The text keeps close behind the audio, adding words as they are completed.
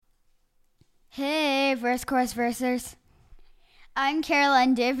Hey, verse course versers. I'm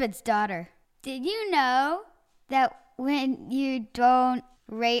Caroline David's daughter. Did you know that when you don't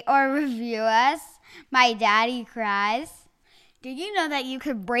rate or review us, my daddy cries? Did you know that you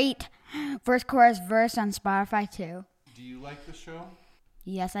could rate verse chorus verse on Spotify too? Do you like the show?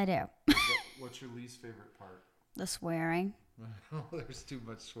 Yes, I do. What's your least favorite part? The swearing. Oh, there's too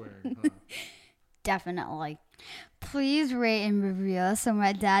much swearing, huh? Definitely. Please rate and review us so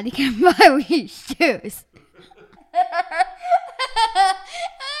my daddy can buy me shoes.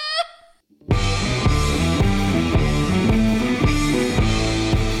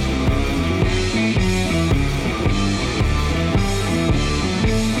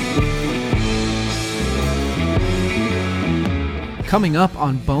 Coming up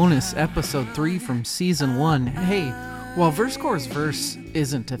on bonus episode 3 from season 1. Hey, while verse chorus verse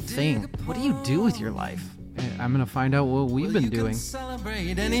isn't a thing, what do you do with your life? I'm going to find out what we've been doing.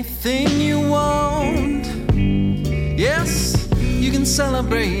 Celebrate anything you want. Yes, you can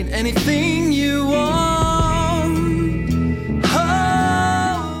celebrate anything you want.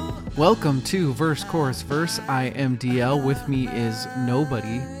 Oh. Welcome to verse chorus verse. I am DL. With me is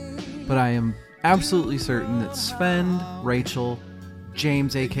nobody, but I am absolutely certain that Svend, Rachel,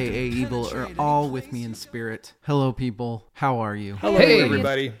 James, aka Evil, are all with me in spirit. Hello, people. How are you? Hello,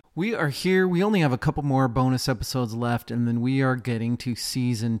 everybody. We are here. We only have a couple more bonus episodes left, and then we are getting to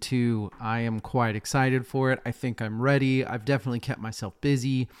season 2. I am quite excited for it. I think I'm ready. I've definitely kept myself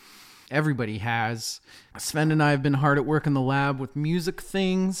busy. Everybody has. Svend and I have been hard at work in the lab with music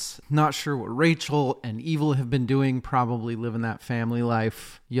things. Not sure what Rachel and Evil have been doing. Probably living that family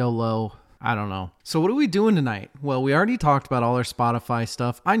life. YOLO. I don't know. So what are we doing tonight? Well, we already talked about all our Spotify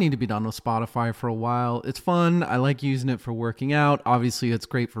stuff. I need to be done with Spotify for a while. It's fun. I like using it for working out. Obviously, it's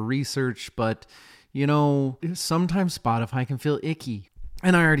great for research, but, you know, sometimes Spotify can feel icky.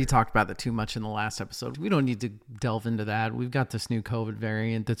 And I already talked about that too much in the last episode. We don't need to delve into that. We've got this new COVID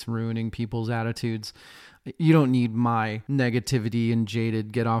variant that's ruining people's attitudes. You don't need my negativity and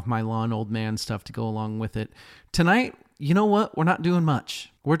jaded, get off my lawn, old man stuff to go along with it. Tonight, you know what? We're not doing much.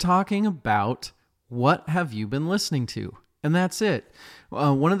 We're talking about what have you been listening to? And that's it.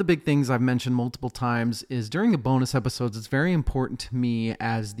 One of the big things I've mentioned multiple times is during the bonus episodes, it's very important to me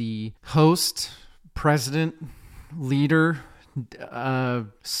as the host, president, leader,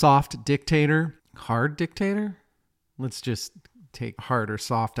 soft dictator, hard dictator. Let's just take hard or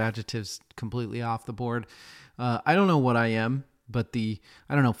soft adjectives completely off the board. I don't know what I am. But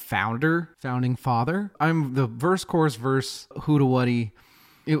founding father. I'm the verse, chorus, verse, who-to-whatty.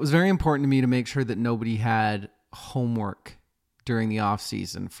 It was very important to me to make sure that nobody had homework during the off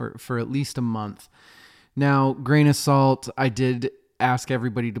season for at least a month. Now, grain of salt, I did ask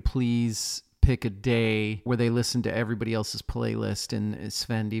everybody to please pick a day where they listen to everybody else's playlist, and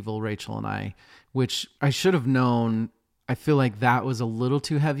Svend, Evil, Rachel, and I, which I should have known. I feel like that was a little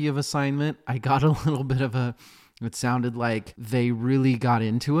too heavy of assignment. I got a little bit of it sounded like they really got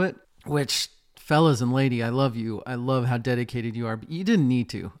into it, which, fellas and lady, I love you. I love how dedicated you are, but you didn't need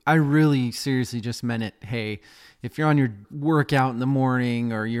to. I really seriously just meant it. Hey, if you're on your workout in the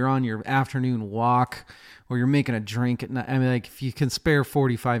morning or you're on your afternoon walk or you're making a drink at night, I mean, like if you can spare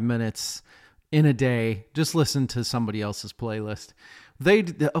 45 minutes in a day, just listen to somebody else's playlist. They,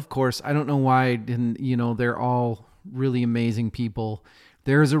 of course, I don't know why, they're all really amazing people.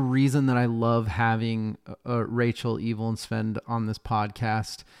 There's a reason that I love having Rachel, Evil, and Svend on this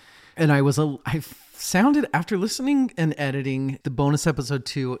podcast. And I sounded, after listening and editing the bonus episode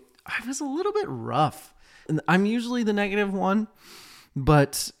 2, I was a little bit rough. And I'm usually the negative one,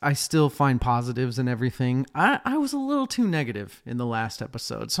 but I still find positives in everything. I was a little too negative in the last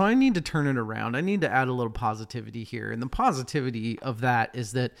episode, so I need to turn it around. I need to add a little positivity here. And the positivity of that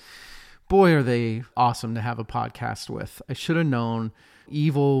is that, boy, are they awesome to have a podcast with. I should have known.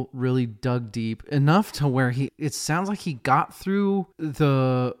 Evil really dug deep enough to where it sounds like he got through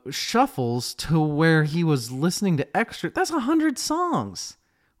the shuffles to where he was listening to extra. That's 100 songs.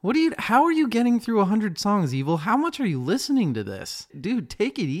 How are you getting through 100 songs, Evil? How much are you listening to this? Dude,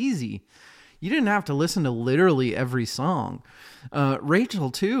 take it easy. You didn't have to listen to literally every song. Rachel,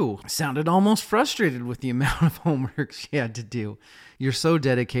 too, sounded almost frustrated with the amount of homework she had to do. You're so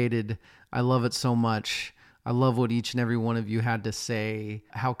dedicated. I love it so much. I love what each and every one of you had to say,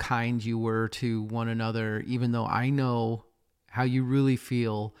 how kind you were to one another, even though I know how you really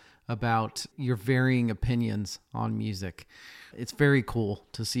feel about your varying opinions on music. It's very cool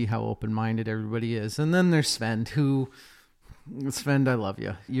to see how open-minded everybody is. And then there's Svend, Svend, I love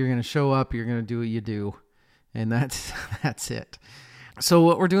you. You're going to show up, you're going to do what you do, and that's it. So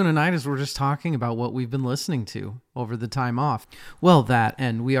what we're doing tonight is we're just talking about what we've been listening to over the time off. Well, that,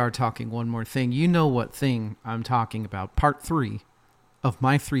 and we are talking one more thing. You know what thing I'm talking about. Part 3 of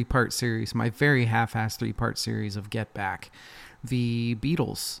my 3-part series, my very half-assed 3-part series of Get Back, the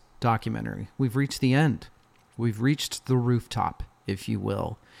Beatles documentary. We've reached the end. We've reached the rooftop, if you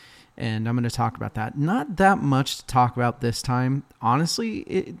will. And I'm going to talk about that. Not that much to talk about this time.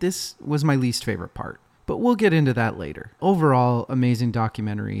 Honestly, this was my least favorite part. But we'll get into that later. Overall, amazing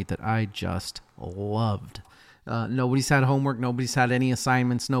documentary that I just loved. Nobody's had homework. Nobody's had any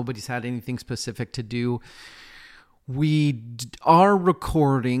assignments. Nobody's had anything specific to do. We are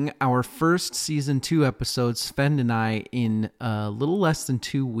recording our first season 2 episode, Svend and I, in a little less than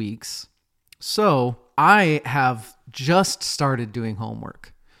 2 weeks. So I have just started doing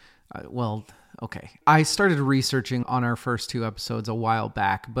homework. Okay. I started researching on our first 2 episodes a while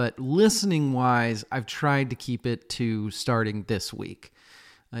back, but listening-wise, I've tried to keep it to starting this week.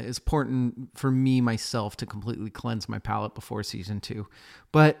 It's important for me, myself, to completely cleanse my palate before season 2.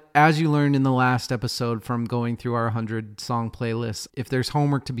 But as you learned in the last episode from going through our 100-song playlist, if there's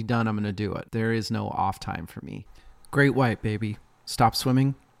homework to be done, I'm going to do it. There is no off time for me. Great white, baby. Stop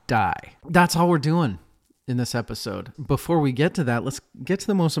swimming. Die. That's all we're doing in this episode. Before we get to that, let's get to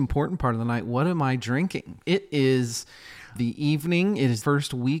the most important part of the night. What am I drinking? It is the evening. It is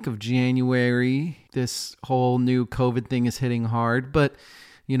first week of January. This whole new COVID thing is hitting hard, but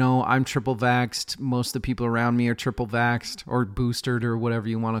you know, I'm triple vaxxed. Most of the people around me are triple vaxxed or boosted or whatever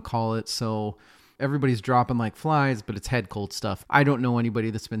you want to call it. So everybody's dropping like flies, but it's head cold stuff. I don't know anybody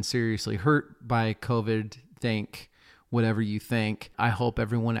that's been seriously hurt by COVID. Thank whatever you think. I hope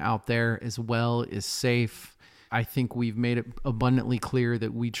everyone out there as well is safe. I think we've made it abundantly clear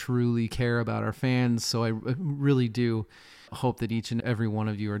that we truly care about our fans. So I really do hope that each and every one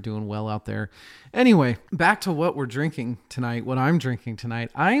of you are doing well out there. Anyway, back to what we're drinking tonight, what I'm drinking tonight.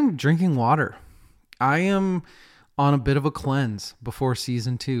 I'm drinking water. I am on a bit of a cleanse before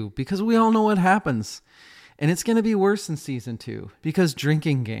season 2 because we all know what happens. And it's going to be worse in season 2 because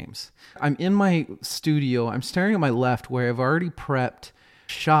drinking games. I'm in my studio. I'm staring at my left where I've already prepped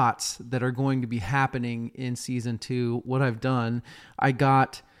shots that are going to be happening in season 2. What I've done, I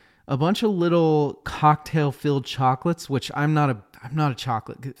got a bunch of little cocktail-filled chocolates, which I'm not a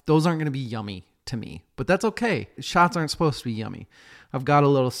chocolate. Those aren't going to be yummy to me, but that's okay. Shots aren't supposed to be yummy. I've got a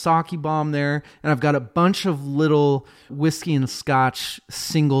little sake bomb there, and I've got a bunch of little whiskey and scotch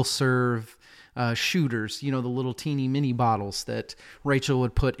single-serve shooters, you know, the little teeny mini bottles that Rachel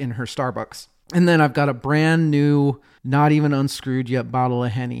would put in her Starbucks. And then I've got a brand new, not even unscrewed yet bottle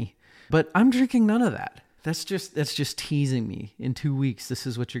of Henny. But I'm drinking none of that. That's just teasing me. In 2 weeks, this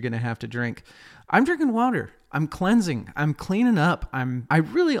is what you're going to have to drink. I'm drinking water. I'm cleansing. I'm cleaning up. I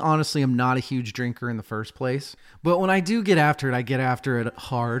really honestly am not a huge drinker in the first place. But when I do get after it, I get after it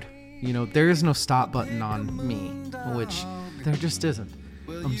hard. You know, there is no stop button on me, which there just isn't.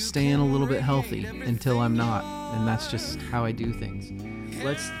 I'm staying a little bit healthy until I'm not, and that's just how I do things.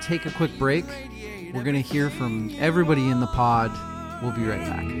 Let's take a quick break. We're going to hear from everybody in the pod. We'll be right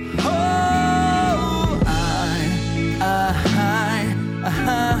back. Oh,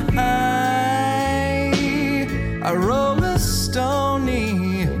 I roll a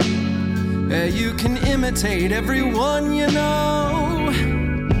stony. You can imitate everyone you know.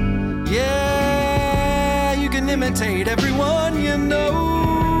 Yeah, you can imitate everyone you know.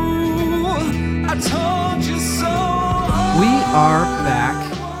 I told you so. We are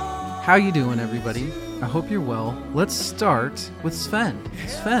back. How you doing, everybody? I hope you're well. Let's start with Svend.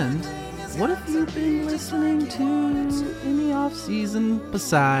 Svend, what have you been listening to in the off season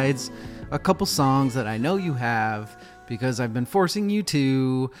besides a couple songs that I know you have because I've been forcing you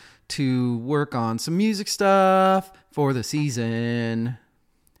to work on some music stuff for the season?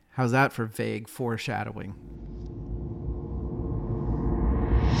 How's that for vague foreshadowing?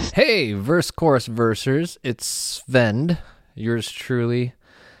 Hey, verse, chorus, versers. It's Svend, yours truly.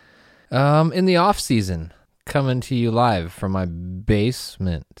 In the off season, coming to you live from my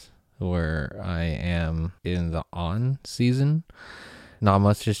basement where I am in the on season. Not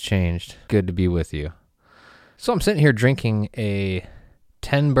much has changed. Good to be with you. So I'm sitting here drinking a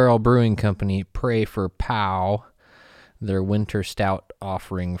 10 Barrel Brewing Company Pray for Pow, their winter stout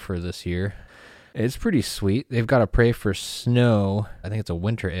offering for this year. It's pretty sweet. They've got a Pray for Snow. I think it's a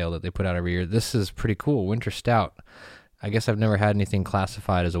winter ale that they put out every year. This is pretty cool. Winter stout. I guess I've never had anything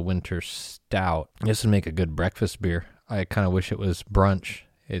classified as a winter stout. This would make a good breakfast beer. I kind of wish it was brunch.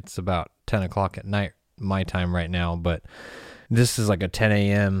 It's about 10 o'clock at night, my time right now, but this is like a 10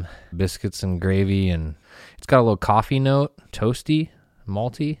 a.m. biscuits and gravy, and it's got a little coffee note, toasty,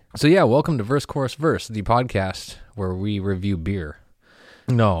 malty. So yeah, welcome to Verse, Chorus, Verse, the podcast where we review beer.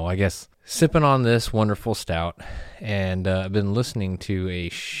 No, I guess sipping on this wonderful stout, and I've been listening to a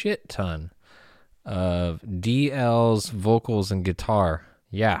shit ton of DL's vocals and guitar.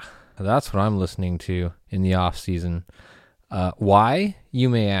 Yeah, that's what I'm listening to in the off season. Why, you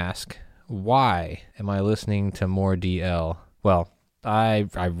may ask? Why am I listening to more DL? Well, I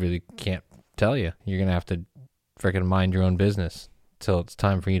really can't tell you. You're gonna have to freaking mind your own business till it's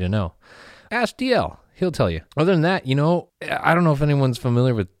time for you to know. Ask DL. He'll tell you. Other than that, I don't know if anyone's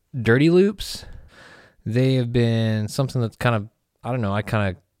familiar with Dirty Loops. They have been something that's kind of, I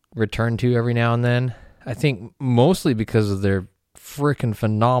kind of return to every now and then. I think mostly because of their freaking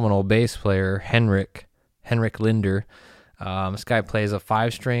phenomenal bass player, Henrik Linder. This guy plays a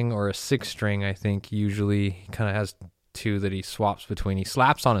 5-string or a 6-string, I think, usually. He kind of has two that he swaps between. He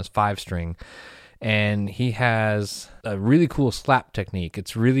slaps on his 5-string. And he has a really cool slap technique.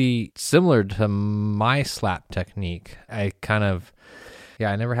 It's really similar to my slap technique. I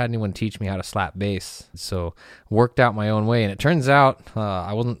never had anyone teach me how to slap bass, so worked out my own way. And it turns out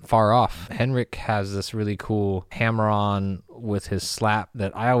I wasn't far off. Henrik has this really cool hammer-on with his slap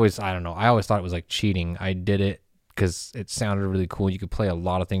that I always thought it was like cheating. I did it because it sounded really cool. You could play a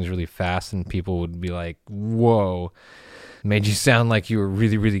lot of things really fast, and people would be like, whoa, made you sound like you were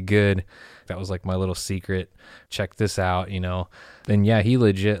really, really good. That was like my little secret. Check this out, And yeah, he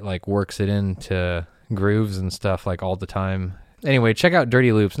legit like works it into grooves and stuff like all the time. Anyway, check out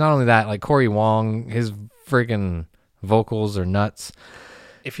Dirty Loops. Not only that, like Corey Wong, his freaking vocals are nuts.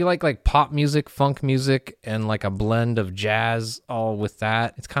 If you like pop music, funk music, and like a blend of jazz all with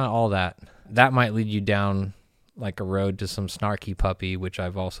that, it's kind of all that. That might lead you down like a road to some Snarky Puppy, which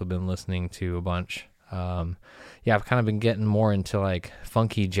I've also been listening to a bunch. I've kind of been getting more into like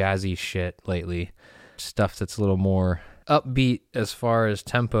funky jazzy shit lately. Stuff that's a little more upbeat as far as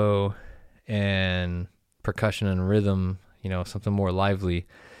tempo and percussion and rhythm, something more lively.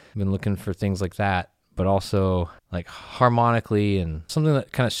 I've been looking for things like that, but also like harmonically and something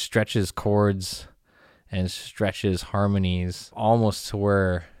that kind of stretches chords and stretches harmonies almost to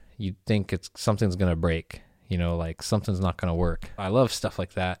where you think something's going to break, like something's not going to work. I love stuff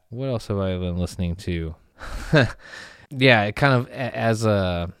like that. What else have I been listening to? Yeah, it kind of as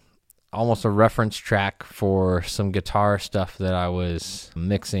almost a reference track for some guitar stuff that I was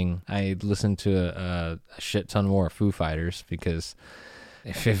mixing. I listened to a shit ton more Foo Fighters because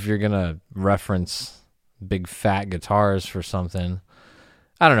if you're gonna reference big fat guitars for something,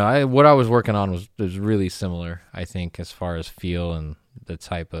 I don't know. What I was working on was really similar, I think, as far as feel and the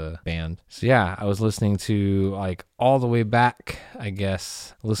type of band. So yeah, I was listening to like all the way back, I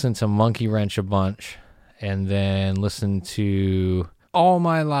guess. Listened to Monkey Wrench a bunch. And then listen to All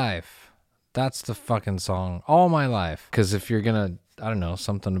My Life. That's the fucking song, All My Life. Because if you're going to,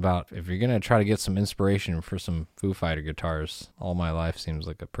 if you're going to try to get some inspiration for some Foo Fighter guitars, All My Life seems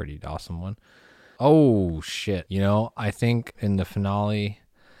like a pretty awesome one. Oh, shit. I think in the finale,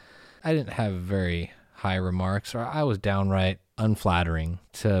 I didn't have very high remarks, or I was downright unflattering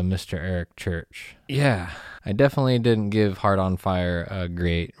to Mr. Eric Church. Yeah, I definitely didn't give Heart on Fire a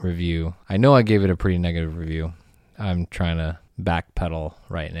great review. I know I gave it a pretty negative review. I'm trying to backpedal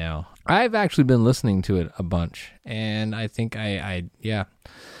right now. I've actually been listening to it a bunch, and I think I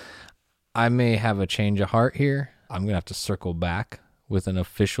may have a change of heart here. I'm going to have to circle back with an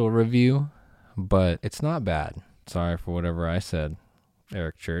official review, but it's not bad. Sorry for whatever I said,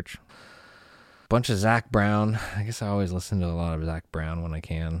 Eric Church. Bunch of Zac Brown. I guess I always listen to a lot of Zac Brown when I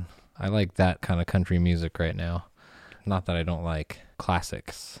can. I like that kind of country music right now. Not that I don't like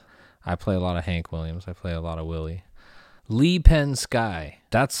classics. I play a lot of Hank Williams. I play a lot of Willie. Lee Penn Sky.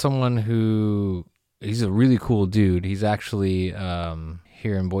 That's someone he's a really cool dude. He's actually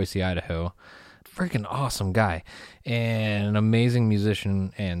here in Boise, Idaho. Freaking awesome guy. And an amazing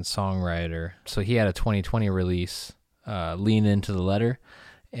musician and songwriter. So he had a 2020 release, Lean Into the Letter.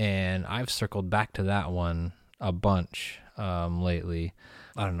 And I've circled back to that one a bunch lately.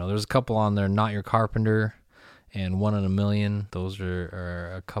 I don't know. There's a couple on there, Not Your Carpenter and One in a Million. Those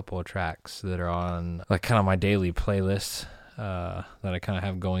are a couple of tracks that are on like kind of my daily playlist that I kind of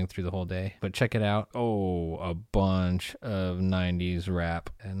have going through the whole day. But check it out. Oh, a bunch of 90s rap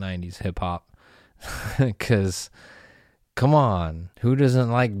and 90s hip-hop. Because come on, who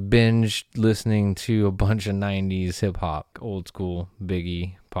doesn't like binge listening to a bunch of 90s hip-hop? Old school,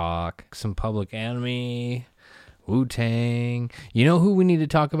 Biggie, Pac, some Public Enemy, Wu-Tang. You know who we need to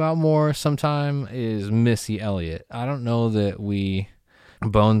talk about more sometime is Missy Elliott. I don't know that we...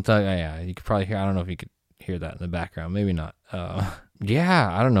 Bone Thug, yeah, you could probably hear... I don't know if you could hear that in the background. Maybe not. Yeah,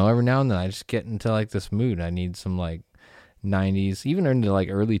 I don't know. Every now and then I just get into like this mood. I need some like 90s, even into like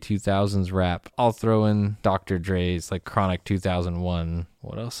early 2000s rap. I'll throw in Dr. Dre's like Chronic 2001.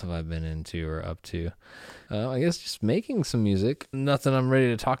 What else have I been into or up to? I guess just making some music. Nothing I'm ready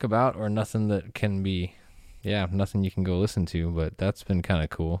to talk about, or nothing that can be, nothing you can go listen to, but that's been kind of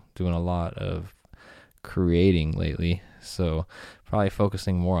cool. Doing a lot of creating lately, so probably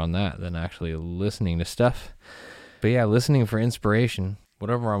focusing more on that than actually listening to stuff. But yeah, listening for inspiration.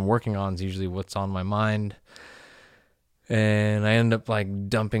 Whatever I'm working on is usually what's on my mind, and I end up like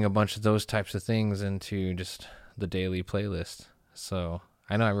dumping a bunch of those types of things into just the daily playlist. So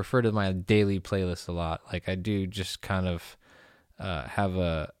I know I refer to my daily playlist a lot. Like I do just kind of have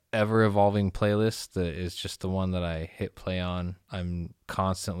a ever-evolving playlist that is just the one that I hit play on. I'm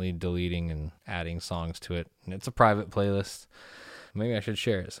constantly deleting and adding songs to it, and it's a private playlist. Maybe I should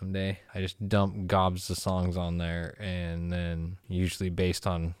share it someday. I just dump gobs of songs on there, and then usually based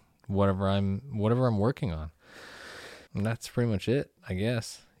on whatever I'm working on. And that's pretty much it, I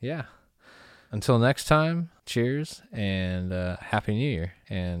guess. Yeah. Until next time, cheers, and Happy New Year,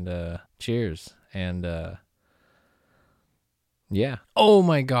 and cheers, and yeah. Oh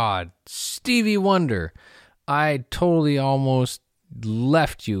my God, Stevie Wonder. I totally almost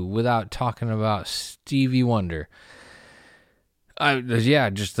left you without talking about Stevie Wonder.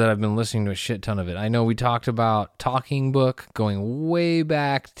 Just that I've been listening to a shit ton of it. I know we talked about Talking Book going way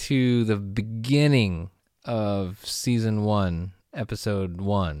back to the beginning of season 1, episode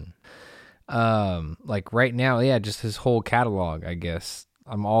 1. Like right now, just his whole catalog, I guess.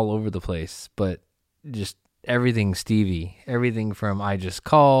 I'm all over the place, but just everything Stevie. Everything from I Just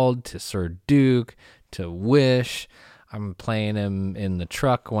Called to Sir Duke to Wish. I'm playing him in the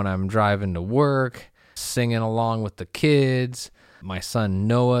truck when I'm driving to work, singing along with the kids. My son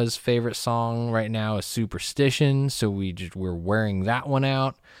Noah's favorite song right now is Superstition, so we're wearing that one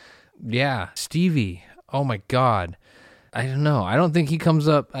out. Yeah, Stevie. Oh my God. I don't know. I don't think he comes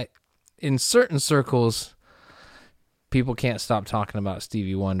up in certain circles. People can't stop talking about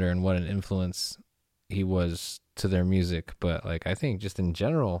Stevie Wonder and what an influence he was to their music, but like I think just in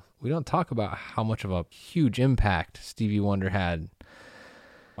general, we don't talk about how much of a huge impact Stevie Wonder had.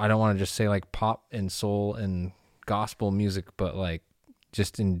 I don't want to just say like pop and soul and gospel music, but like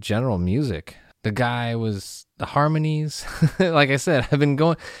just in general music. The guy was the harmonies. Like I said, I've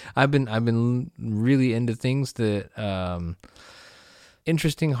been really into things that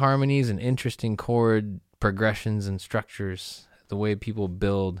interesting harmonies and interesting chord progressions and structures, the way people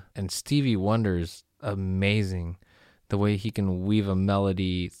build, and Stevie Wonder's amazing, the way he can weave a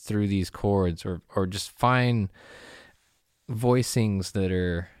melody through these chords, or just find voicings that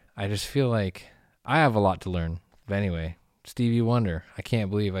are, I just feel like I have a lot to learn. But anyway, Stevie Wonder, I can't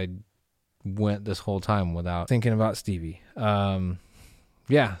believe I went this whole time without thinking about Stevie.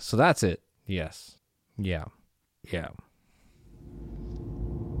 Yeah, so that's it. Yes. Yeah.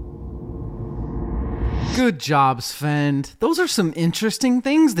 Good job, Svend. Those are some interesting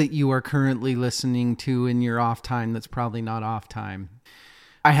things that you are currently listening to in your off time that's probably not off time.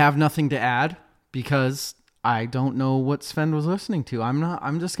 I have nothing to add because I don't know what Svend was listening to.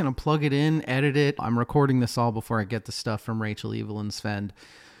 I'm just going to plug it in, edit it. I'm recording this all before I get the stuff from Rachel, Evil, and Svend.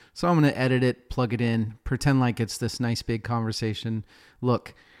 So I'm going to edit it, plug it in, pretend like it's this nice big conversation.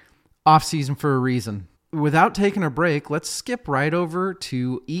 Look, off season for a reason. Without taking a break, let's skip right over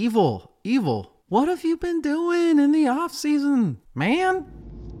to Evil. Evil, what have you been doing in the off season, man?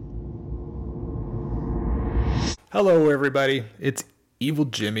 Hello, everybody. It's Evil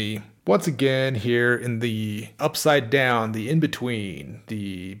Jimmy. Once again, here in the upside down, the in-between,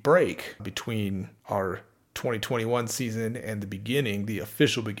 the break between our 2021 season and the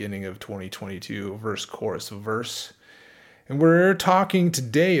official beginning of 2022, verse, chorus, verse. And we're talking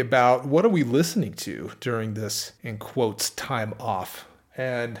today about what are we listening to during this, in quotes, time off.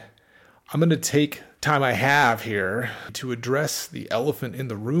 And I'm going to take time I have here to address the elephant in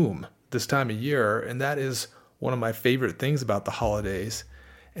the room this time of year, and that is one of my favorite things about the holidays,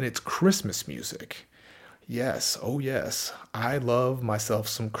 and it's Christmas music. Yes, oh yes, I love myself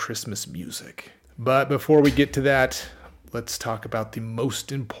some Christmas music. But before we get to that, let's talk about the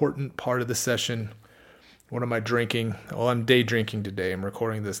most important part of the session. What am I drinking? Well, I'm day drinking today. I'm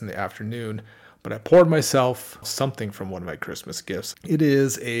recording this in the afternoon, but I poured myself something from one of my Christmas gifts. It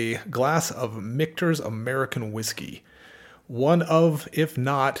is a glass of Michter's American whiskey. One of, if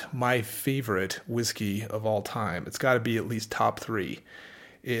not my favorite whiskey of all time. It's got to be at least top 3.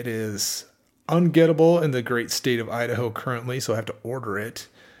 It is ungettable in the great state of Idaho currently, so I have to order it.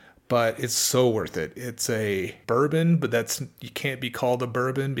 But it's so worth it. It's a bourbon, but you can't be called a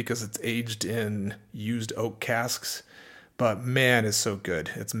bourbon because it's aged in used oak casks. But man, it's so good.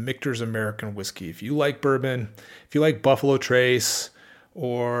 It's Michter's American Whiskey. If you like bourbon, if you like Buffalo Trace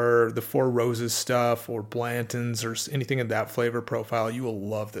or the Four Roses stuff or Blanton's or anything in that flavor profile, you will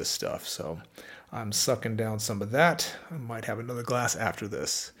love this stuff. So I'm sucking down some of that. I might have another glass after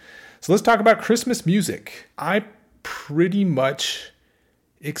this. So let's talk about Christmas music. I pretty much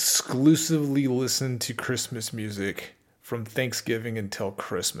exclusively listen to Christmas music from Thanksgiving until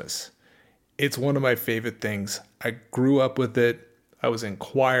Christmas. It's one of my favorite things. I grew up with it. I was in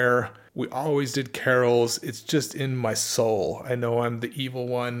choir. We always did carols. It's just in my soul. I know I'm the evil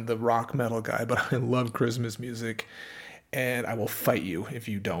one, the rock metal guy, but I love Christmas music, and I will fight you if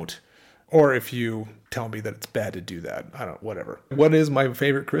you don't. Or if you tell me that it's bad to do that. I don't, whatever. What is my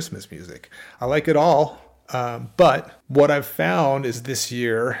favorite Christmas music? I like it all. But what I've found is this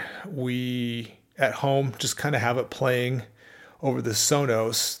year, we at home just kind of have it playing over the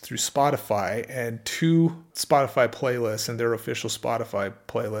Sonos through Spotify, and 2 Spotify playlists and their official Spotify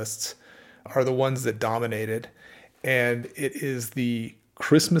playlists are the ones that dominated. And it is the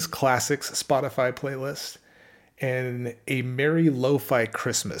Christmas Classics Spotify playlist and a Merry Lo-Fi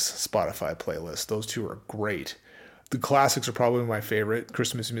Christmas Spotify playlist. Those 2 are great. The classics are probably my favorite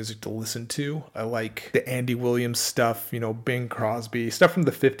Christmas music to listen to. I like the Andy Williams stuff, Bing Crosby, stuff from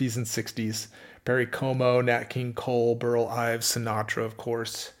the 50s and 60s. Perry Como, Nat King Cole, Burl Ives, Sinatra, of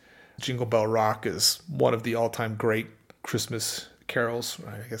course. Jingle Bell Rock is one of the all-time great Christmas carols.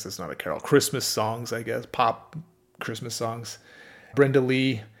 I guess it's not a carol. Christmas songs, I guess. Pop Christmas songs. Brenda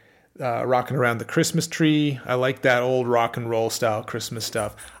Lee, Rocking Around the Christmas Tree. I like that old rock and roll style Christmas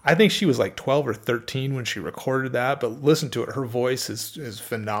stuff. I think she was like 12 or 13 when she recorded that, but listen to it. Her voice is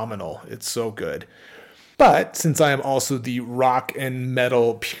phenomenal. It's so good. But since I am also the rock and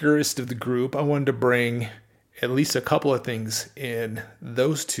metal purist of the group, I wanted to bring at least a couple of things in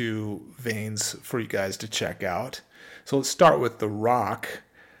those 2 veins for you guys to check out. So let's start with the rock.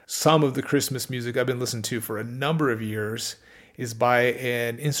 Some of the Christmas music I've been listening to for a number of years is by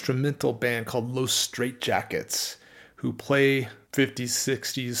an instrumental band called Los Straitjackets, who play 50s,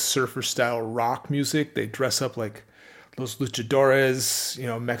 60s surfer-style rock music. They dress up like Los Luchadores,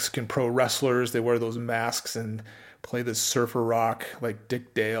 Mexican pro wrestlers. They wear those masks and play this surfer rock, like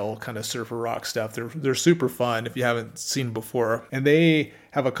Dick Dale kind of surfer rock stuff. They're super fun if you haven't seen them before. And they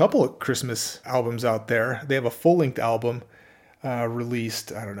have a couple of Christmas albums out there. They have a full-length album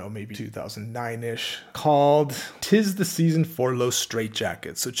released, I don't know, maybe 2009-ish, called "'Tis the Season for Los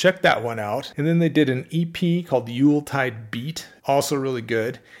Straitjackets." So check that one out. And then they did an EP called Yuletide Beat, also really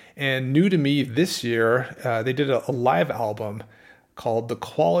good. And new to me this year, they did a live album called The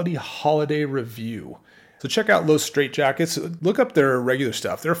Quality Holiday Review. So check out Los Straitjackets. Look up their regular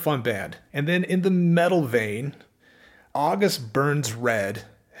stuff. They're a fun band. And then in the metal vein, August Burns Red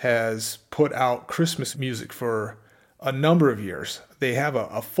has put out Christmas music for a number of years. They have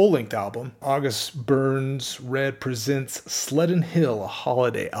a full-length album. August Burns Red presents Sleddon Hill, a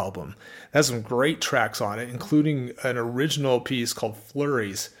holiday album. It has some great tracks on it, including an original piece called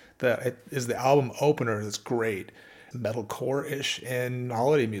Flurries that is the album opener. That's great. Metalcore-ish and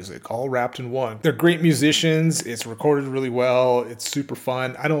holiday music, all wrapped in one. They're great musicians. It's recorded really well. It's super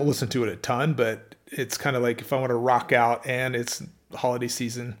fun. I don't listen to it a ton, but it's kind of like if I want to rock out and it's holiday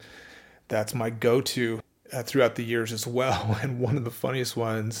season, that's my go-to throughout the years as well. And one of the funniest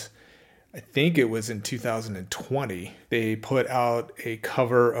ones, I think it was in 2020, they put out a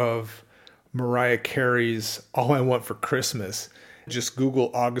cover of Mariah Carey's All I Want for Christmas. Just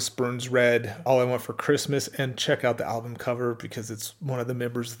Google August Burns Red, All I Want for Christmas, and check out the album cover because it's one of the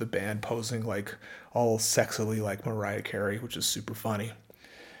members of the band posing like all sexily like Mariah Carey, which is super funny.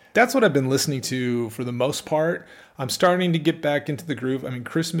 That's what I've been listening to for the most part. I'm starting to get back into the groove. I mean,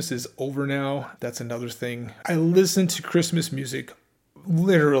 Christmas is over now. That's another thing. I listen to Christmas music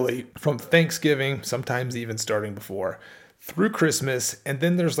literally from Thanksgiving, sometimes even starting before, through Christmas, and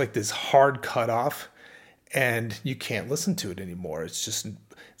then there's like this hard cutoff. And you can't listen to it anymore. It's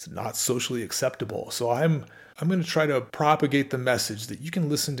not socially acceptable. So I'm going to try to propagate the message that you can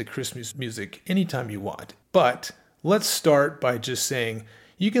listen to Christmas music anytime you want. But let's start by just saying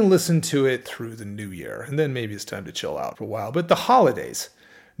you can listen to it through the new year. And then maybe it's time to chill out for a while. But the holidays,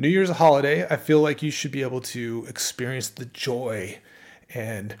 New Year's a holiday. I feel like you should be able to experience the joy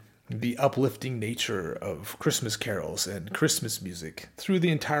and the uplifting nature of Christmas carols and Christmas music through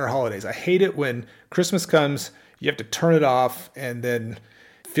the entire holidays. I hate it when Christmas comes, you have to turn it off, and then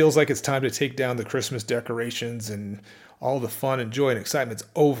it feels like it's time to take down the Christmas decorations and all the fun and joy and excitement's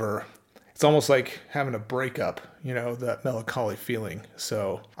over. It's almost like having a breakup, that melancholy feeling.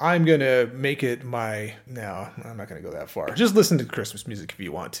 So I'm going to make it no, I'm not going to go that far. Just listen to Christmas music if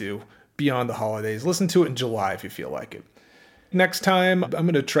you want to, beyond the holidays. Listen to it in July if you feel like it. Next time, I'm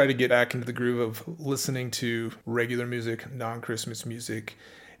going to try to get back into the groove of listening to regular music, non-Christmas music.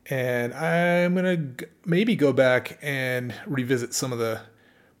 And I'm going to maybe go back and revisit some of the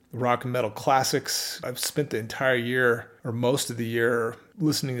rock and metal classics. I've spent the entire year or most of the year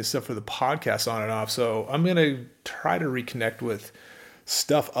listening to stuff for the podcast on and off. So I'm going to try to reconnect with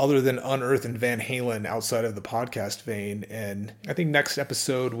stuff other than Unearth and Van Halen outside of the podcast vein. And I think next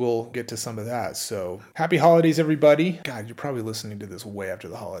episode we'll get to some of that. So happy holidays, everybody. God, you're probably listening to this way after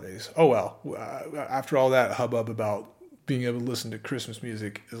the holidays. Oh, well, after all that hubbub about being able to listen to Christmas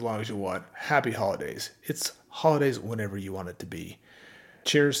music as long as you want, happy holidays. It's holidays whenever you want it to be.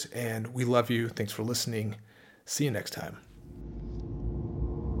 Cheers, and we love you. Thanks for listening. See you next time.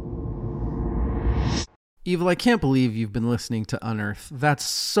 Evil, I can't believe you've been listening to Unearth. That's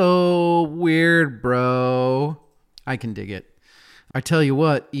so weird, bro. I can dig it. I tell you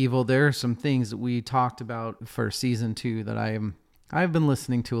what, Evil, there are some things that we talked about for season 2 that I've been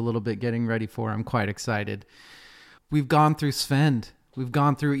listening to a little bit, getting ready for. I'm quite excited. We've gone through Svend. We've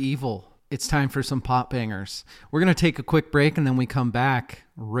gone through Evil. It's time for some pop bangers. We're going to take a quick break, and then we come back.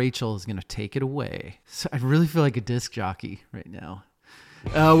 Rachel is going to take it away. So I really feel like a disc jockey right now.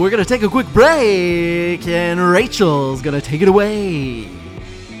 We're going to take a quick break, and Rachel's going to take it away.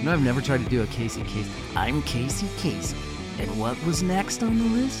 You know, I've never tried to do a Casey. I'm Casey. And what was next on the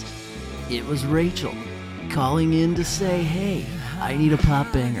list? It was Rachel calling in to say, hey, I need a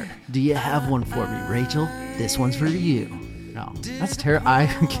pop banger. Do you have one for me, Rachel? This one's for you. No, that's terrible. I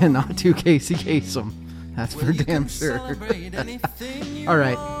cannot do Casey Kasem. That's for damn sure. All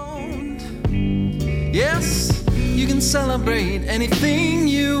right. Yes, you can celebrate anything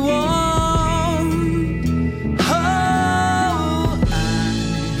you want. Oh,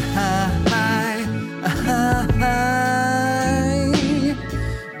 I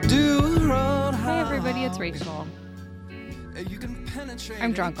do road high. Hey everybody, it's Rachel.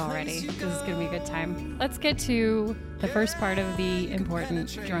 I'm drunk already. This is going to be a good time. Let's get to the first part of the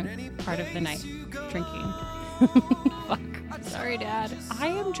important drunk part of the night. Drinking. Fuck. Sorry, Dad. I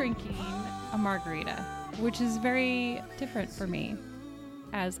am drinking a margarita, which is very different for me,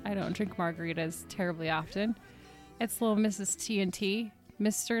 as I don't drink margaritas terribly often. It's little Mrs. T and T,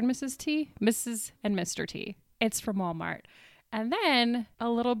 Mr. and Mrs. T, Mrs. and Mr. T. It's from Walmart. And then a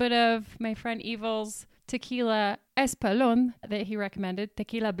little bit of my friend Evil's tequila Espolón that he recommended,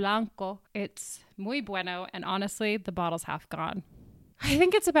 tequila blanco. It's muy bueno, and honestly, the bottle's half gone. I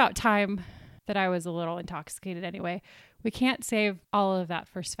think it's about time that I was a little intoxicated anyway. We can't save all of that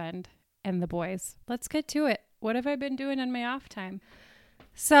for Svend and the boys. Let's get to it. What have I been doing in my off time?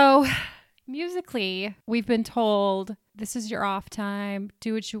 So, musically, we've been told this is your off time,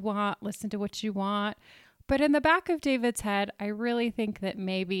 do what you want, listen to what you want. But in the back of David's head, I really think that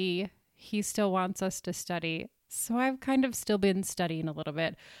maybe he still wants us to study. So I've kind of still been studying a little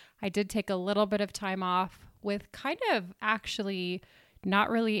bit. I did take a little bit of time off with kind of actually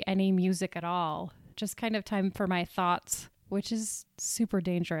not really any music at all. Just kind of time for my thoughts, which is super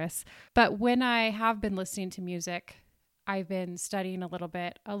dangerous. But when I have been listening to music, I've been studying a little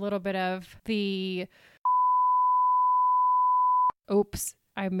bit of the... Oops,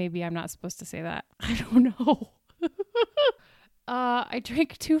 maybe I'm not supposed to say that. I don't know. I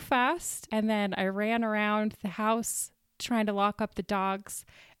drank too fast, and then I ran around the house trying to lock up the dogs.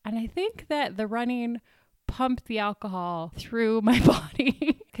 And I think that the running pumped the alcohol through my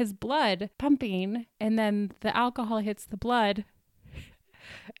body because blood pumping, and then the alcohol hits the blood,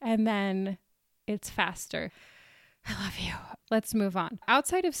 and then it's faster. I love you. Let's move on.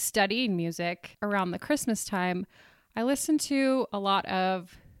 Outside of studying music around the Christmas time, I listen to a lot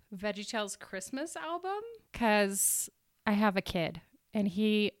of VeggieTales Christmas album because I have a kid and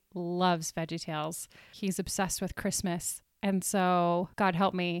he loves VeggieTales. He's obsessed with Christmas. And so God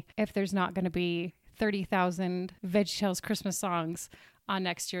help me if there's not going to be 30,000 VeggieTales Christmas songs on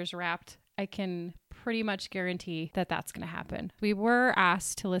next year's Wrapped. I can pretty much guarantee that that's going to happen. We were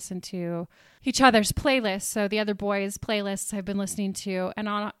asked to listen to each other's playlists. So the other boys' playlists I've been listening to. And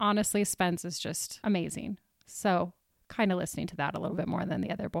honestly, Spence is just amazing. So kind of listening to that a little bit more than the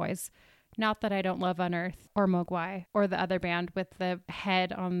other boys. Not that I don't love Unearth or Mogwai or the other band with the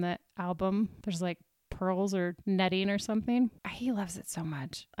head on the album. There's like pearls or netting or something. He loves it so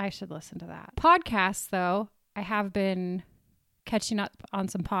much. I should listen to that. Podcasts, though, I have been catching up on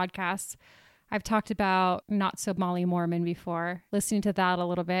some podcasts. I've talked about Not So Molly Mormon before, listening to that a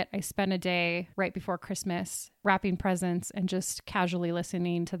little bit. I spent a day right before Christmas wrapping presents and just casually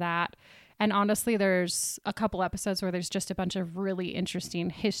listening to that. And honestly, there's a couple episodes where there's just a bunch of really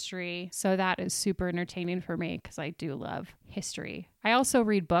interesting history. So that is super entertaining for me because I do love history. I also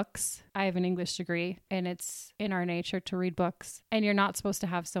read books. I have an English degree and it's in our nature to read books. And you're not supposed to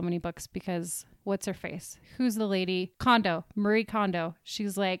have so many books because what's her face? Who's the lady? Marie Kondo.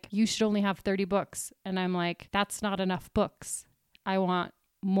 She's like, you should only have 30 books. And I'm like, that's not enough books. I want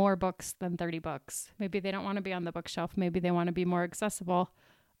more books than 30 books. Maybe they don't want to be on the bookshelf. Maybe they want to be more accessible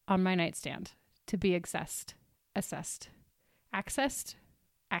on my nightstand to be accessed.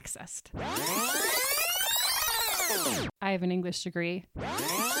 I have an English degree.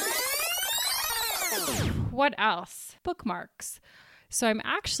 What else? Bookmarks. So I'm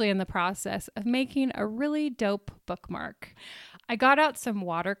actually in the process of making a really dope bookmark. I got out some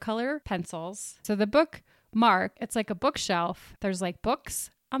watercolor pencils. So the bookmark, it's like a bookshelf. There's like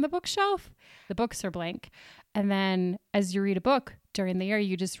books on the bookshelf. The books are blank. And then as you read a book during the year,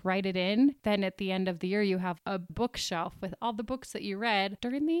 you just write it in. Then at the end of the year, you have a bookshelf with all the books that you read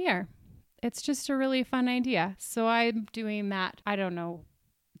during the year. It's just a really fun idea. So I'm doing that. I don't know.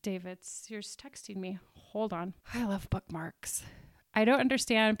 David's, you're texting me. Hold on. I love bookmarks. I don't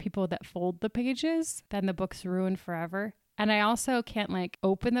understand people that fold the pages. Then the book's ruined forever. And I also can't like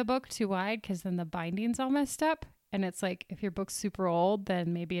open the book too wide because then the binding's all messed up. And it's like, if your book's super old,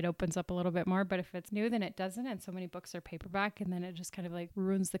 then maybe it opens up a little bit more. But if it's new, then it doesn't. And so many books are paperback and then it just kind of like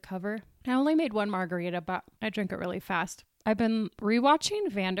ruins the cover. I only made one margarita, but I drink it really fast. I've been rewatching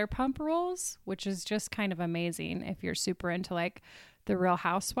Vanderpump Rules, which is just kind of amazing if you're super into like the Real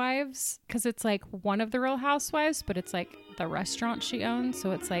Housewives. Because it's like one of the Real Housewives, but it's like the restaurant she owns.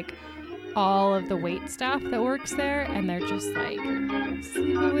 So it's like all of the wait staff that works there. And they're just like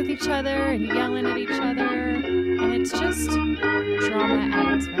sleeping with each other and yelling at each other. And it's just drama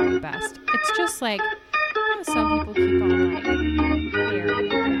at its very best. It's just like, you know, some people keep on like Barry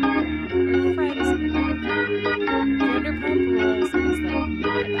in the background or Friends in the background. Vanderpump Rules is like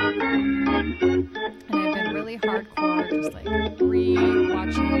my background. And I've been really hardcore just like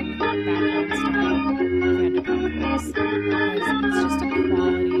re-watching background style Vanderpump Rules because it's just a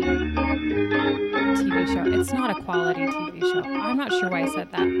quality TV show. It's not a quality TV show. I'm not sure why I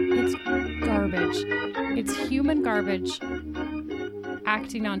said that. It's garbage. It's human garbage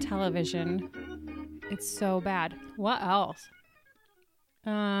acting on television. It's so bad. What else?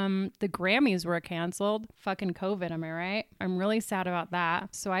 The Grammys were canceled. Fucking COVID, am I right? I'm really sad about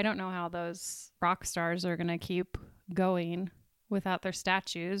that. So I don't know how those rock stars are going to keep going without their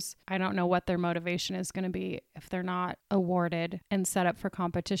statues. I don't know what their motivation is going to be if they're not awarded and set up for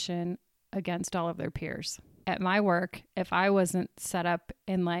competition against all of their peers. At my work, if I wasn't set up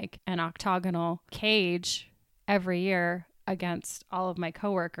in like an octagonal cage every year against all of my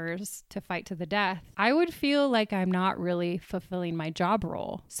coworkers to fight to the death, I would feel like I'm not really fulfilling my job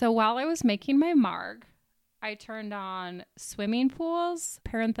role. So while I was making my marg, I turned on Swimming Pools,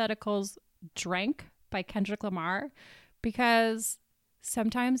 parentheticals, Drank by Kendrick Lamar, because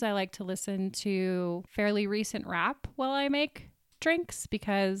sometimes I like to listen to fairly recent rap while I make drinks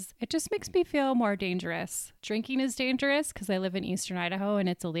because it just makes me feel more dangerous. Drinking is dangerous because I live in Eastern Idaho and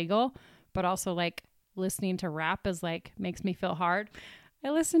it's illegal, but also like listening to rap is like makes me feel hard.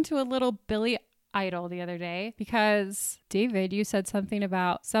 I listened to a little Billy Idol the other day because David, you said something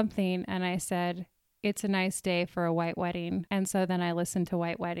about something and I said it's a nice day for a white wedding. And so then I listened to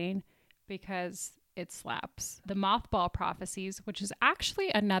White Wedding because it slaps. The Mothball Prophecies, which is actually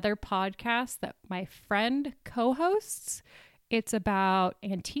another podcast that my friend co-hosts. It's about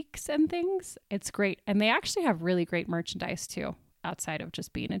antiques and things. It's great. And they actually have really great merchandise too, outside of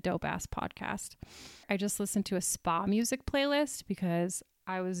just being a dope ass podcast. I just listened to a spa music playlist because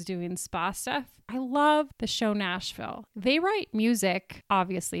I was doing spa stuff. I love the show Nashville. They write music,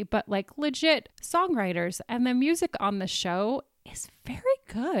 obviously, but like legit songwriters. And the music on the show is very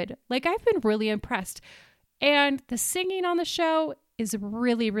good. Like I've been really impressed. And the singing on the show is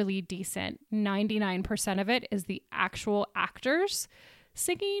really, really decent. 99% of it is the actual actors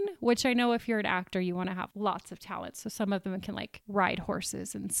singing, which I know if you're an actor, you want to have lots of talent. So some of them can like ride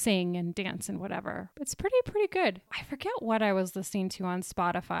horses and sing and dance and whatever. It's pretty good. I forget what I was listening to on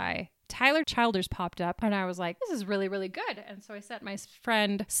Spotify. Tyler Childers popped up and I was like, this is really, really good. And so I sent my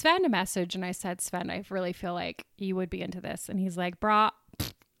friend Svend a message and I said, Svend, I really feel like you would be into this. And he's like, brah,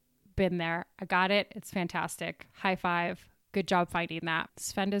 been there. I got it. It's fantastic. High five. Good job finding that.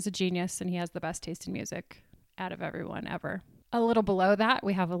 Svend is a genius and he has the best taste in music out of everyone ever. A little below that,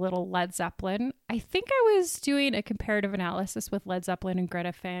 we have a little Led Zeppelin. I think I was doing a comparative analysis with Led Zeppelin and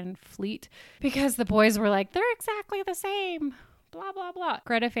Greta Van Fleet because the boys were like, they're exactly the same. Blah, blah, blah.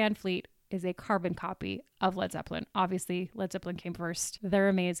 Greta Van Fleet is a carbon copy of Led Zeppelin. Obviously, Led Zeppelin came first. They're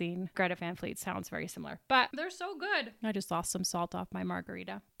amazing. Greta Van Fleet sounds very similar, but they're so good. I just lost some salt off my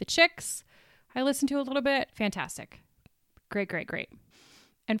margarita. The Chicks, I listened to a little bit. Fantastic. Great, great, great.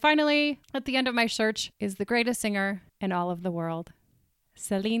 And finally, at the end of my search is the greatest singer in all of the world,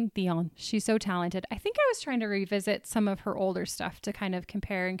 Celine Dion. She's so talented. I think I was trying to revisit some of her older stuff to kind of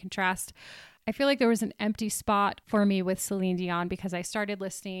compare and contrast. I feel like there was an empty spot for me with Celine Dion because I started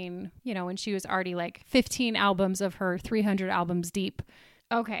listening, when she was already like 15 albums of her 300 albums deep.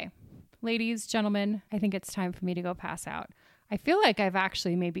 Okay, ladies, gentlemen, I think it's time for me to go pass out. I feel like I've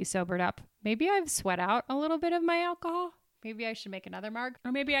actually maybe sobered up. Maybe I've sweat out a little bit of my alcohol. Maybe I should make another marg,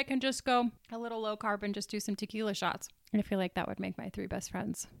 or maybe I can just go a little low carb and just do some tequila shots. I feel like that would make my 3 best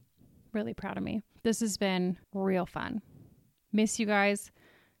friends really proud of me. This has been real fun. Miss you guys.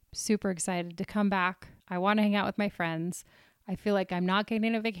 Super excited to come back. I want to hang out with my friends. I feel like I'm not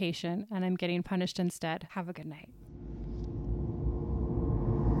getting a vacation and I'm getting punished instead. Have a good night.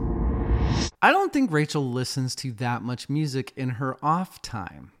 I don't think Rachel listens to that much music in her off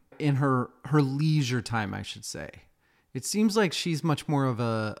time, in her leisure time, I should say. It seems like she's much more of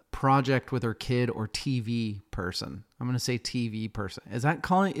a project with her kid or TV person. I'm going to say TV person. Is that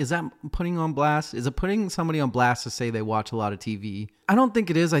putting on blast? Is it putting somebody on blast to say they watch a lot of TV? I don't think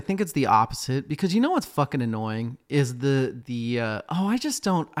it is. I think it's the opposite, because what's fucking annoying is I just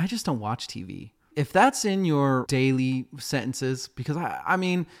don't watch TV. If that's in your daily sentences, because I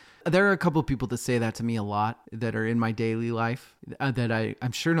mean, there are a couple of people that say that to me a lot that are in my daily life that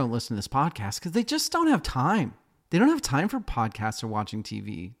I'm sure don't listen to this podcast because they just don't have time. They don't have time for podcasts or watching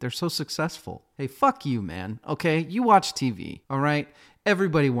TV. They're so successful. Hey, fuck you, man. Okay, you watch TV, all right?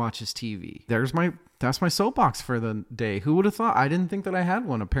 Everybody watches TV. That's my soapbox for the day. Who would have thought? I didn't think that I had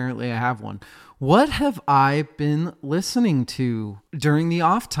one. Apparently, I have one. What have I been listening to during the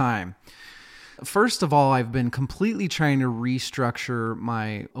off time? First of all, I've been completely trying to restructure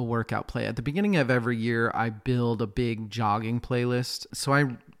my workout play. At the beginning of every year, I build a big jogging playlist. So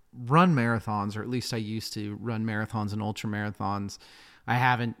I run marathons, or at least I used to run marathons and ultra marathons. I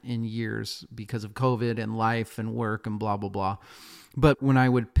haven't in years because of COVID and life and work and blah, blah, blah. But when I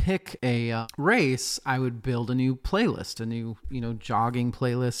would pick a race, I would build a new playlist, a new, jogging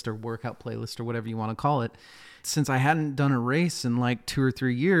playlist or workout playlist or whatever you want to call it. Since I hadn't done a race in like 2 or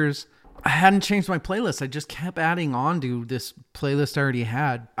 3 years, I hadn't changed my playlist. I just kept adding on to this playlist I already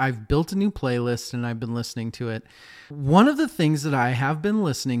had. I've built a new playlist and I've been listening to it. One of the things that I have been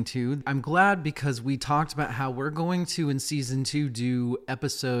listening to, I'm glad because we talked about how we're going to, in season 2, do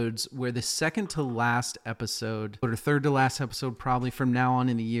episodes where the second to last episode, or third to last episode probably from now on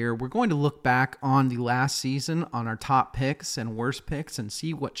in the year, we're going to look back on the last season on our top picks and worst picks and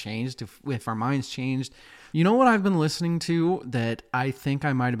see what changed, if our minds changed. You know what I've been listening to that I think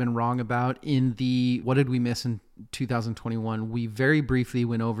I might have been wrong about in the What Did We Miss in 2021? We very briefly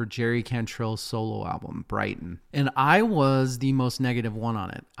went over Jerry Cantrell's solo album, Brighton. And I was the most negative one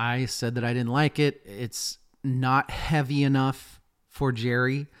on it. I said that I didn't like it. It's not heavy enough for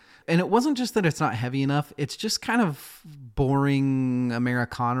Jerry. And it wasn't just that it's not heavy enough. It's just kind of boring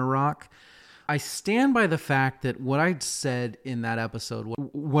Americana rock. I stand by the fact that what I said in that episode,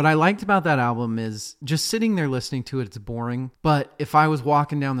 what I liked about that album is just sitting there listening to it, it's boring. But if I was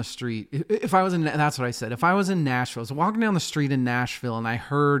walking down the street, that's what I said. If I was in Nashville, I was walking down the street in Nashville and I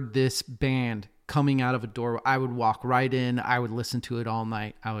heard this band coming out of a door, I would walk right in. I would listen to it all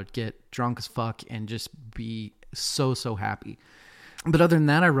night. I would get drunk as fuck and just be so, so happy. But other than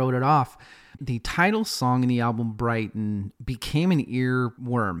that, I wrote it off. The title song in the album Brighton became an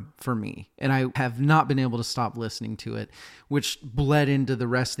earworm for me, and I have not been able to stop listening to it, which bled into the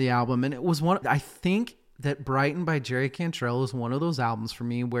rest of the album. And it was I think that Brighton by Jerry Cantrell is one of those albums for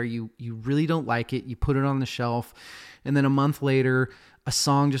me where you really don't like it, you put it on the shelf, and then a month later, a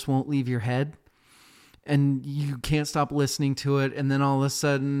song just won't leave your head. And you can't stop listening to it. And then all of a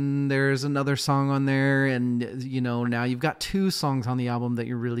sudden there's another song on there. And, now you've got 2 songs on the album that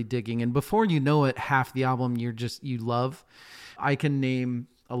you're really digging. And before you know it, half the album you love. I can name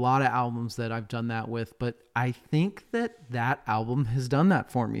a lot of albums that I've done that with, but I think that album has done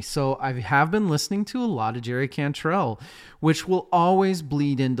that for me. So I have been listening to a lot of Jerry Cantrell, which will always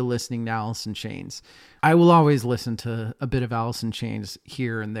bleed into listening to Alice in Chains. I will always listen to a bit of Alice in Chains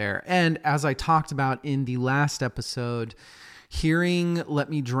here and there. And as I talked about in the last episode, hearing Let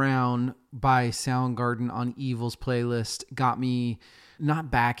Me Drown by Soundgarden on Evil's playlist got me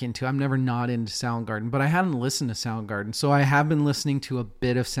not back into, I'm never not into Soundgarden, but I hadn't listened to Soundgarden. So I have been listening to a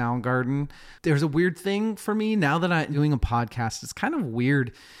bit of Soundgarden. There's a weird thing for me now that I'm doing a podcast. It's kind of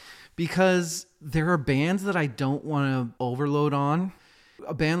weird because there are bands that I don't want to overload on.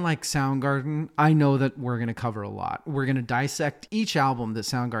 A band like Soundgarden, I know that we're going to cover a lot. We're going to dissect each album that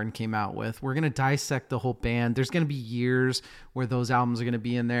Soundgarden came out with. We're going to dissect the whole band. There's going to be years where those albums are going to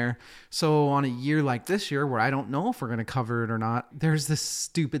be in there. So on a year like this year where I don't know if we're going to cover it or not, there's this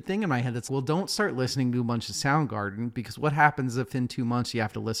stupid thing in my head that's, well, don't start listening to a bunch of Soundgarden, because what happens if in 2 months you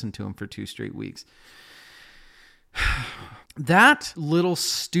have to listen to them for 2 straight weeks? That little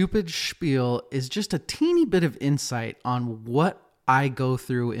stupid spiel is just a teeny bit of insight on what I go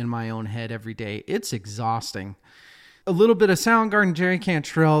through in my own head every day. It's exhausting. A little bit of Soundgarden, Jerry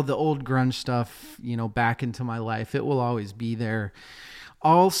Cantrell, the old grunge stuff, back into my life. It will always be there.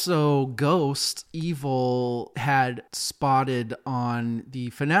 Also, Ghost, Evil had spotted on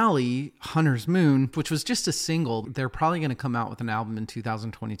the finale, Hunter's Moon, which was just a single. They're probably going to come out with an album in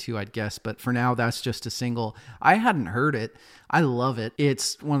 2022, I'd guess. But for now, that's just a single. I hadn't heard it. I love it.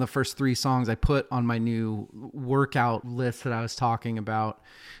 It's one of the first 3 songs I put on my new workout list that I was talking about.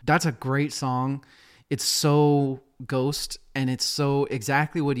 That's a great song. It's so Ghost, and it's so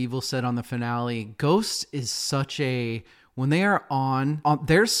exactly what Evil said on the finale. Ghost is such a... When they are on,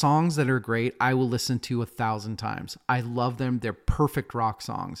 there's songs that are great, I will listen to 1,000 times. I love them. They're perfect rock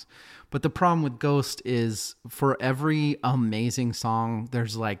songs. But the problem with Ghost is for every amazing song,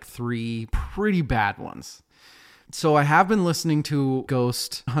 there's like 3 pretty bad ones. So I have been listening to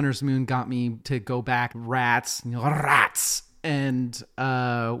Ghost. Hunter's Moon got me to go back. Rats. And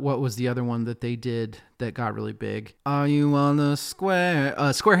what was the other one that they did that got really big? Are you on the square?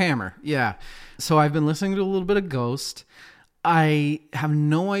 Square Hammer. Yeah. So I've been listening to a little bit of Ghost. I have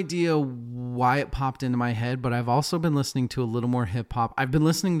no idea why it popped into my head, but I've also been listening to a little more hip hop. I've been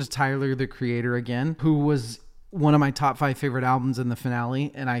listening to Tyler, the Creator again, who was one of my top 5 favorite albums in the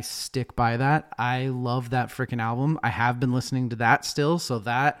finale, and I stick by that. I love that freaking album. I have been listening to that still, so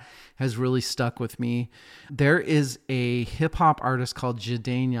that has really stuck with me. There is a hip-hop artist called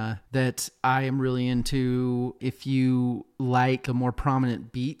Jadania that I am really into. If you like a more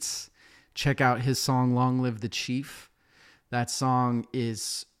prominent beats, check out his song Long Live the Chief. That song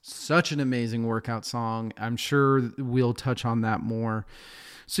is such an amazing workout song. I'm sure we'll touch on that more.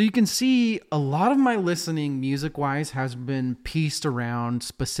 So you can see a lot of my listening music-wise has been pieced around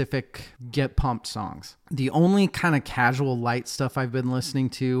specific get pumped songs. The only kind of casual light stuff I've been listening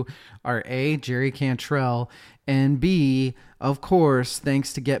to are A, Jerry Cantrell, and B, of course,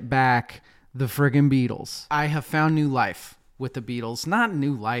 thanks to Get Back, the friggin' Beatles. I have found new life with the Beatles. Not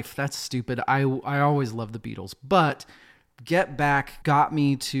new life, that's stupid. I always loved the Beatles, but Get Back got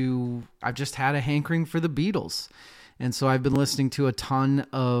me to, I've just had a hankering for the Beatles. And so I've been listening to a ton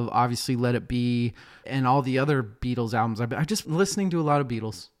of, obviously, Let It Be and all the other Beatles albums. I'm just listening to a lot of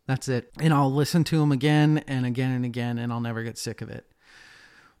Beatles. That's it. And I'll listen to them again and again and again, and I'll never get sick of it.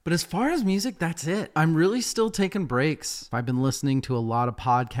 But as far as music, that's it. I'm really still taking breaks. I've been listening to a lot of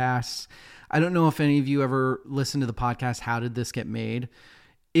podcasts. I don't know if any of you ever listened to the podcast, How Did This Get Made?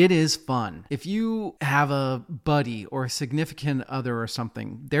 It is fun. If you have a buddy or a significant other or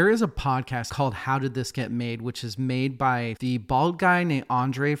something, there is a podcast called How Did This Get Made, which is made by the bald guy named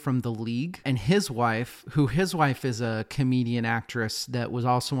Andre from The League and his wife, his wife is a comedian actress that was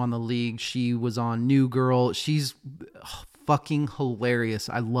also on The League. She was on New Girl. She's fucking hilarious.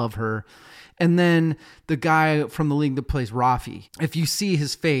 I love her. And then the guy from The League that plays Rafi, if you see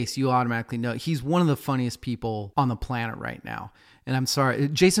his face, you automatically know he's one of the funniest people on the planet right now. And I'm sorry,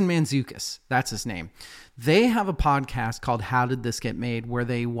 Jason Mantzoukas, that's his name. They have a podcast called How Did This Get Made, where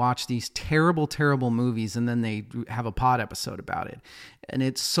they watch these terrible, terrible movies and then they have a pod episode about it. And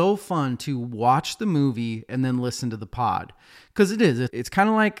it's so fun to watch the movie and then listen to the pod. Because it's kind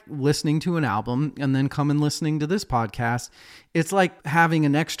of like listening to an album and then come and listening to this podcast. It's like having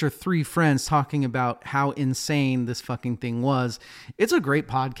an extra 3 friends talking about how insane this fucking thing was. It's a great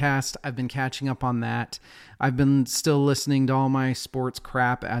podcast. I've been catching up on that. I've been still listening to all my sports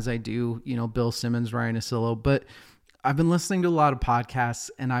crap as I do, Bill Simmons, Ryan Asilo, but I've been listening to a lot of podcasts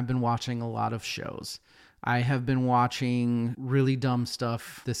and I've been watching a lot of shows. I have been watching really dumb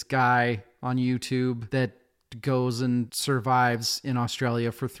stuff. This guy on YouTube that goes and survives in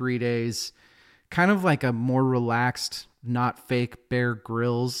Australia for 3 days, kind of like a more relaxed, not fake Bear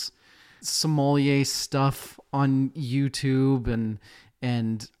Grylls, sommelier stuff on YouTube,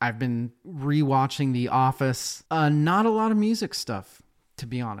 and I've been rewatching The Office. Not a lot of music stuff, to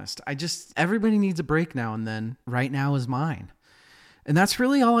be honest. Everybody needs a break now and then. Right now is mine. And that's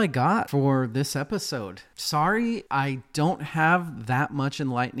really all I got for this episode. Sorry, I don't have that much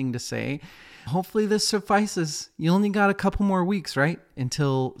enlightening to say. Hopefully this suffices. You only got a couple more weeks, right?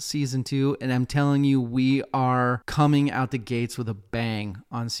 Until season 2. And I'm telling you, we are coming out the gates with a bang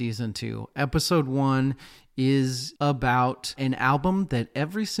on season 2. Episode 1 is about an album that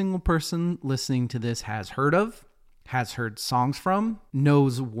every single person listening to this has heard of, has heard songs from,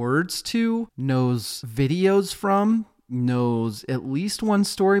 knows words to, knows videos from, knows at least one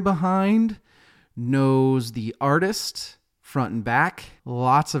story behind, knows the artist front and back,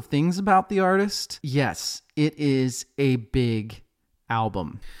 lots of things about the artist. Yes, it is a big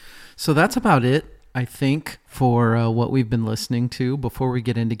album. So that's about it, I think, for what we've been listening to. Before we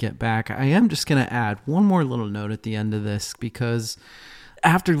get into Get Back, I am just going to add one more little note at the end of this, because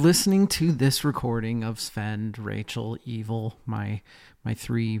after listening to this recording of Svend, Rachel, Evil, my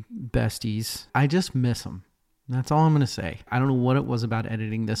 3 besties, I just miss them. That's all I'm going to say. I don't know what it was about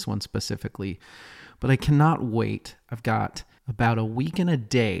editing this one specifically, but I cannot wait. I've got about a week and a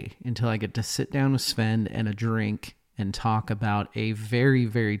day until I get to sit down with Svend and a drink and talk about a very,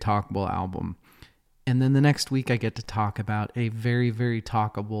 very talkable album. And then the next week I get to talk about a very, very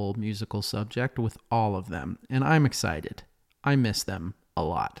talkable musical subject with all of them. And I'm excited. I miss them a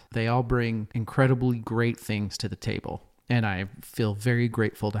lot. They all bring incredibly great things to the table, and I feel very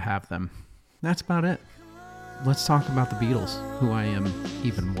grateful to have them. That's about it. Let's talk about the Beatles, who I am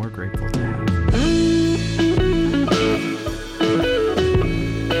even more grateful to have.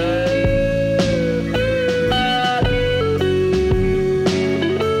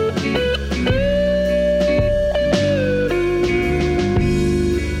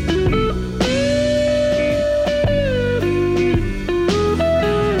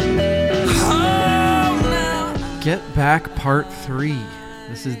 Get Back Part 3.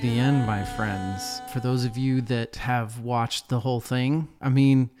 This is the end, my friends. For those of you that have watched the whole thing, I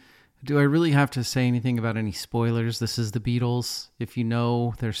mean, do I really have to say anything about any spoilers? This is the Beatles. If you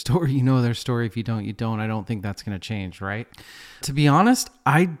know their story, you know their story. If you don't, you don't. I don't think that's going to change, right? To be honest,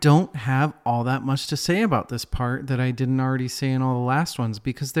 I don't have all that much to say about this part that I didn't already say in all the last ones,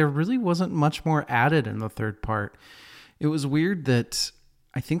 because there really wasn't much more added in the third part. It was weird that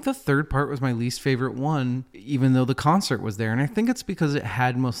I think the third part was my least favorite one, even though the concert was there. And I think it's because it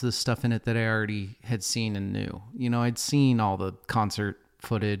had most of the stuff in it that I already had seen and knew. You know, I'd seen all the concert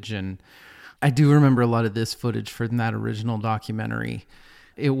footage, and I do remember a lot of this footage from that original documentary.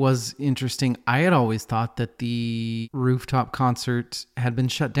 It was interesting. I had always thought that the rooftop concert had been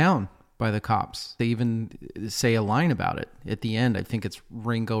shut down by the cops. They even say a line about it at the end. I think it's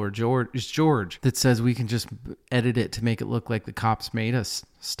Ringo or George that says we can just edit it to make it look like the cops made us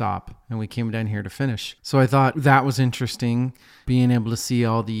stop and we came down here to finish. So I thought that was interesting, being able to see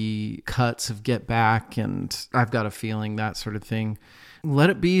all the cuts of Get Back and I've Got a Feeling, that sort of thing.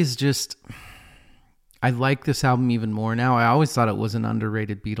 Let It Be is just, I like this album even more now. I always thought it was an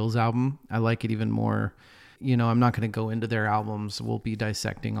underrated Beatles album. I like it even more. You know, I'm not going to go into their albums. We'll be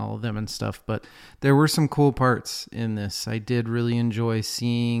dissecting all of them and stuff, but there were some cool parts in this. I did really enjoy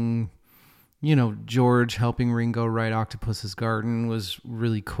seeing, you know, George helping Ringo write Octopus's Garden was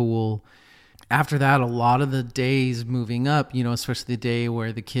really cool. After that, a lot of the days moving up, you know, especially the day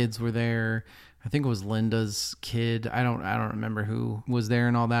where the kids were there. I think it was Linda's kid. I don't remember who was there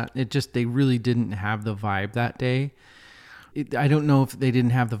and all that. It just, they really didn't have the vibe that day. I don't know if they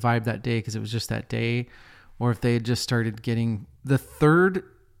didn't have the vibe that day because it was just that day, or if they had just started getting... The third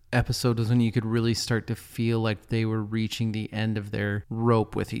episode was when you could really start to feel like they were reaching the end of their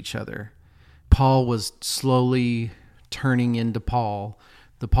rope with each other. Paul was slowly turning into Paul,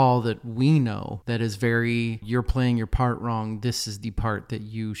 the Paul that we know, that is very, you're playing your part wrong, this is the part that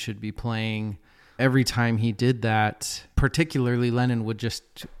you should be playing. Every time he did that, particularly Lennon would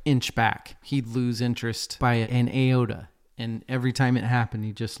just inch back. He'd lose interest by an iota. And every time it happened,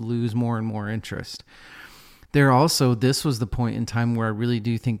 he'd just lose more and more interest. This was the point in time where I really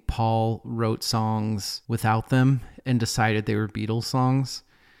do think Paul wrote songs without them and decided they were Beatles songs.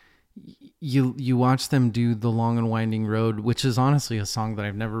 You watch them do The Long and Winding Road, which is honestly a song that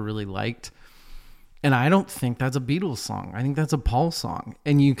I've never really liked. And I don't think that's a Beatles song. I think that's a Paul song.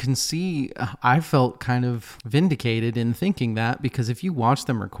 And you can see I felt kind of vindicated in thinking that, because if you watch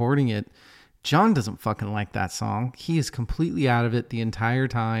them recording it, John doesn't fucking like that song. He is completely out of it the entire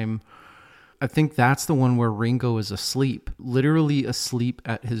time. I think that's the one where Ringo is asleep, literally asleep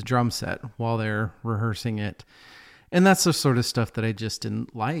at his drum set while they're rehearsing it. And that's the sort of stuff that I just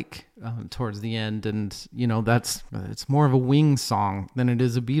didn't like towards the end. And, you know, it's more of a Wings song than it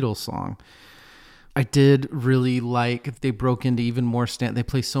is a Beatles song. I did really like they broke into even more they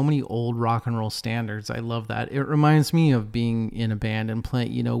play so many old rock and roll standards. I love that. It reminds me of being in a band and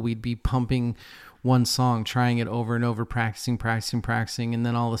playing, we'd be pumping one song, trying it over and over, practicing, and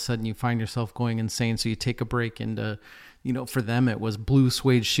then all of a sudden you find yourself going insane. So you take a break into, for them it was blue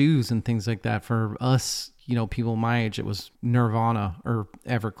suede shoes and things like that. For us, people my age, it was Nirvana or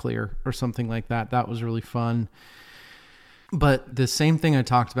Everclear or something like that. That was really fun. But the same thing I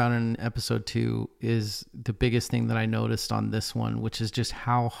talked about in episode 2 is the biggest thing that I noticed on this one, which is just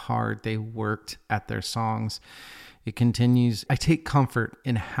how hard they worked at their songs. It continues. I take comfort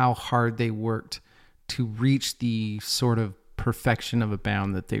in how hard they worked to reach the sort of perfection of a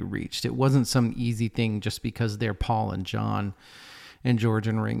band that they reached. It wasn't some easy thing just because they're Paul and John and George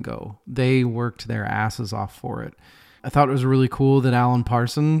and Ringo. They worked their asses off for it. I thought it was really cool that Alan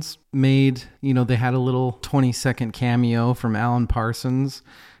Parsons made, they had a little 20-second cameo from Alan Parsons.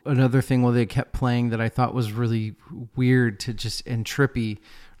 Another thing where they kept playing that I thought was really weird and trippy,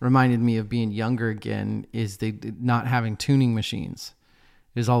 reminded me of being younger again, is they not having tuning machines.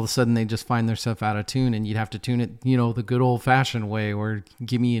 Is all of a sudden they just find themselves out of tune and you'd have to tune it, the good old fashioned way or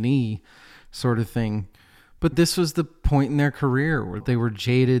give me an E sort of thing. But this was the point in their career where they were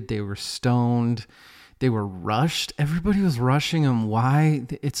jaded, they were stoned, they were rushed. Everybody was rushing them. Why?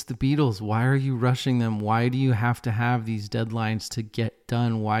 It's the Beatles. Why are you rushing them? Why do you have to have these deadlines to get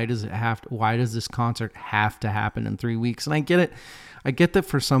done? Why does this concert have to happen in 3 weeks? And I get it. I get that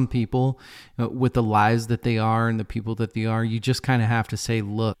for some people, with the lives that they are and the people that they are, you just kind of have to say,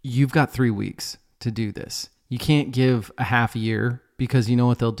 look, you've got 3 weeks to do this. You can't give a half a year, because you know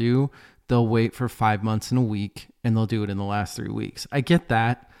what they'll do? They'll wait for 5 months and a week and they'll do it in the last 3 weeks. I get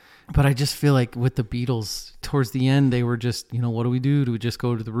that. But I just feel like with the Beatles, towards the end, they were just, what do we do? Do we just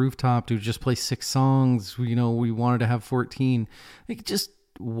go to the rooftop? Do we just play 6 songs? We wanted to have 14.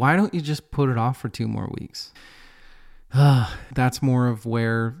 Why don't you just put it off for 2 more weeks? That's more of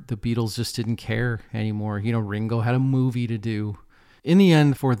where the Beatles just didn't care anymore. Ringo had a movie to do. In the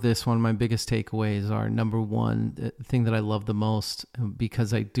end, for this one, my biggest takeaways are, number one, the thing that I love the most,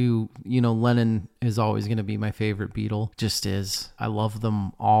 because I do, Lennon is always going to be my favorite Beatle, just is. I love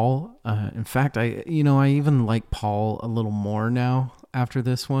them all. In fact, I even like Paul a little more now after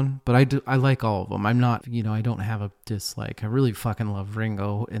this one, but I like all of them. I'm not, I don't have a dislike. I really fucking love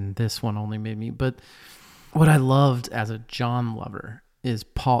Ringo, and this one only made me, but what I loved as a John lover is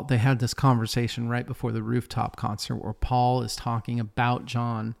Paul. They had this conversation right before the rooftop concert where Paul is talking about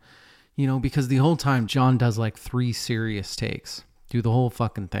John, because the whole time John does like 3 serious takes through the whole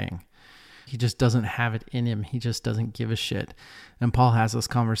fucking thing. He just doesn't have it in him. He just doesn't give a shit. And Paul has this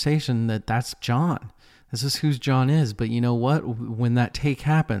conversation that's John. This is who John is. But you know what? When that take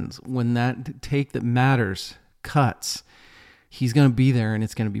happens, when that take that matters cuts, he's going to be there and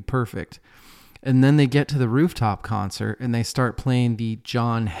it's going to be perfect. And then they get to the rooftop concert and they start playing the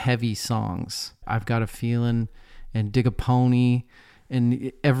John heavy songs. I've Got a Feeling and Dig a Pony.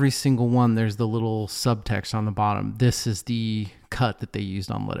 And every single one, there's the little subtext on the bottom. This is the cut that they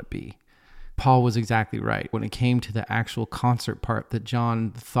used on Let It Be. Paul was exactly right. When it came to the actual concert part that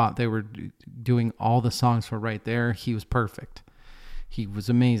John thought they were doing all the songs for right there, he was perfect. He was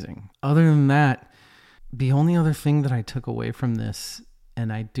amazing. Other than that, the only other thing that I took away from this,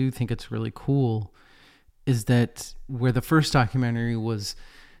 and I do think it's really cool, is that where the first documentary was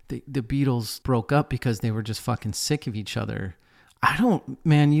the Beatles broke up because they were just fucking sick of each other.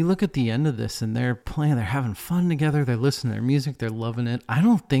 You look at the end of this and they're playing, they're having fun together, they're listening to their music, they're loving it. I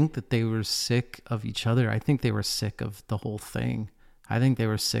don't think that they were sick of each other. I think they were sick of the whole thing. I think they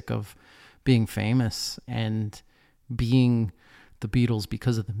were sick of being famous and being the Beatles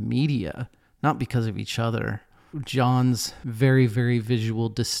because of the media, not because of each other. John's very, very visual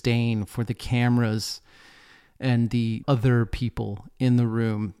disdain for the cameras and the other people in the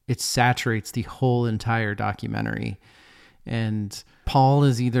room, it saturates the whole entire documentary. And Paul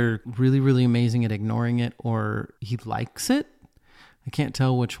is either really, really amazing at ignoring it or he likes it. I can't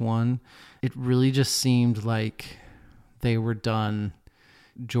tell which one. It really just seemed like they were done.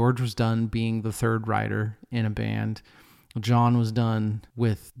 George was done being the third writer in a band. John was done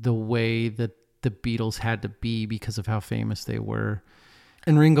with the way that the Beatles had to be because of how famous they were.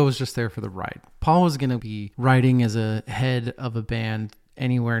 And Ringo was just there for the ride. Paul was going to be writing as a head of a band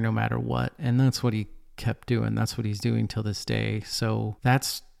anywhere, no matter what. And that's what he kept doing. That's what he's doing till this day. So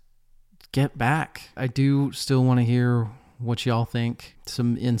that's Get Back. I do still want to hear what y'all think.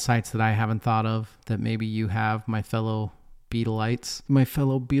 Some insights that I haven't thought of that maybe you have, my fellow Beatleites, my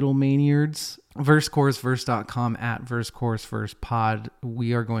fellow Beatlemaniards. VerseChorusVerse.com at VerseChorusVersePod.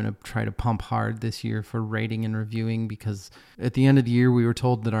 We are going to try to pump hard this year for rating and reviewing because at the end of the year we were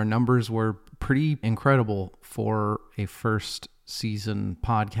told that our numbers were pretty incredible for a first season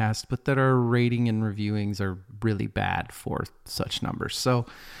podcast, but that our rating and reviewings are really bad for such numbers. So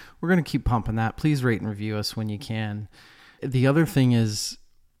we're going to keep pumping that. Please rate and review us when you can. The other thing is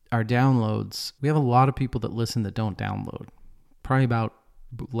our downloads. We have a lot of people that listen that don't download. Probably about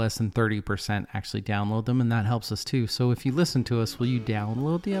less than 30% actually download them, and that helps us too. So if you listen to us, will you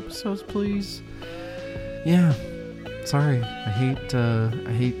download the episodes, please? Yeah. Sorry. I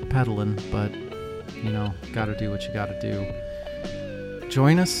hate peddling, but you know, gotta do what you gotta do.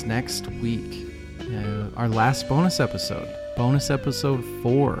 Join us next week. Our last bonus episode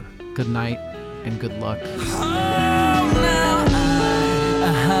 4. Good night and good luck. I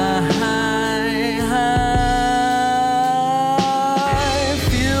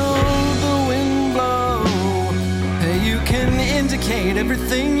feel the wind blow. You can indicate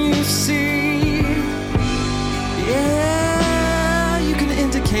everything you see. Yeah, you can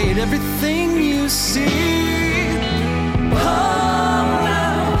indicate everything you see.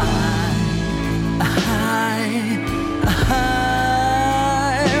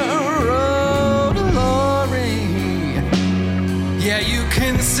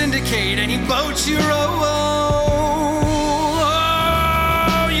 Syndicate any boat you row.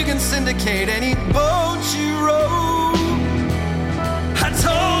 Oh, you can syndicate any boat you row.